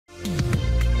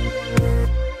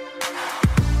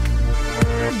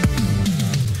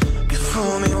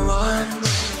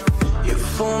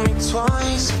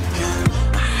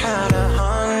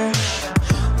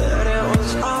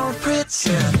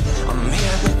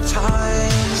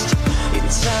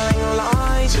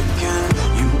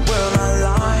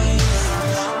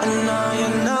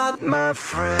my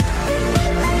friend.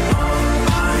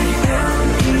 I am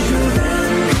easier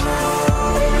than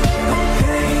gold.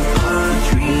 Hang our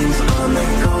dreams on the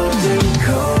golden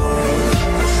coast.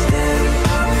 Stay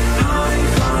up high,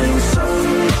 flying so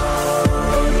low.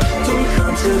 Don't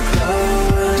come too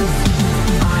close.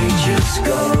 I just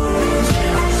go.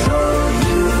 So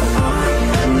you are,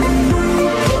 and the moon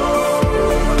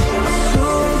glows. I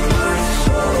sold my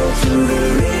soul to the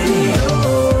radio.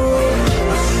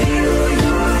 I feel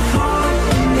your heart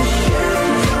in the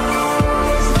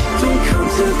shadows. Don't come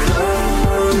too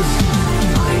close.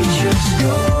 I just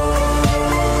go.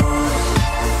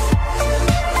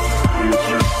 I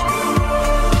just go.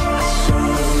 I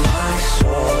sold my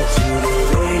soul to the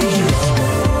radio.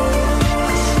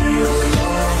 I feel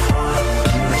your heart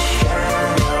in the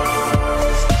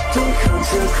shadows. Don't come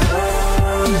too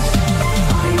close.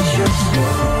 I just go.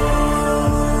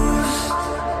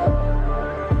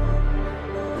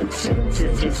 The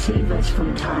senses deceive us from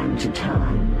time to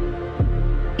time.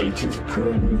 It is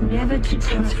prudent never to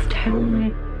trust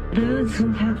wholly those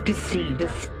who have deceived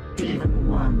us even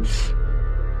once.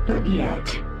 But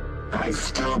yet, I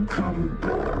still come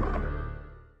back.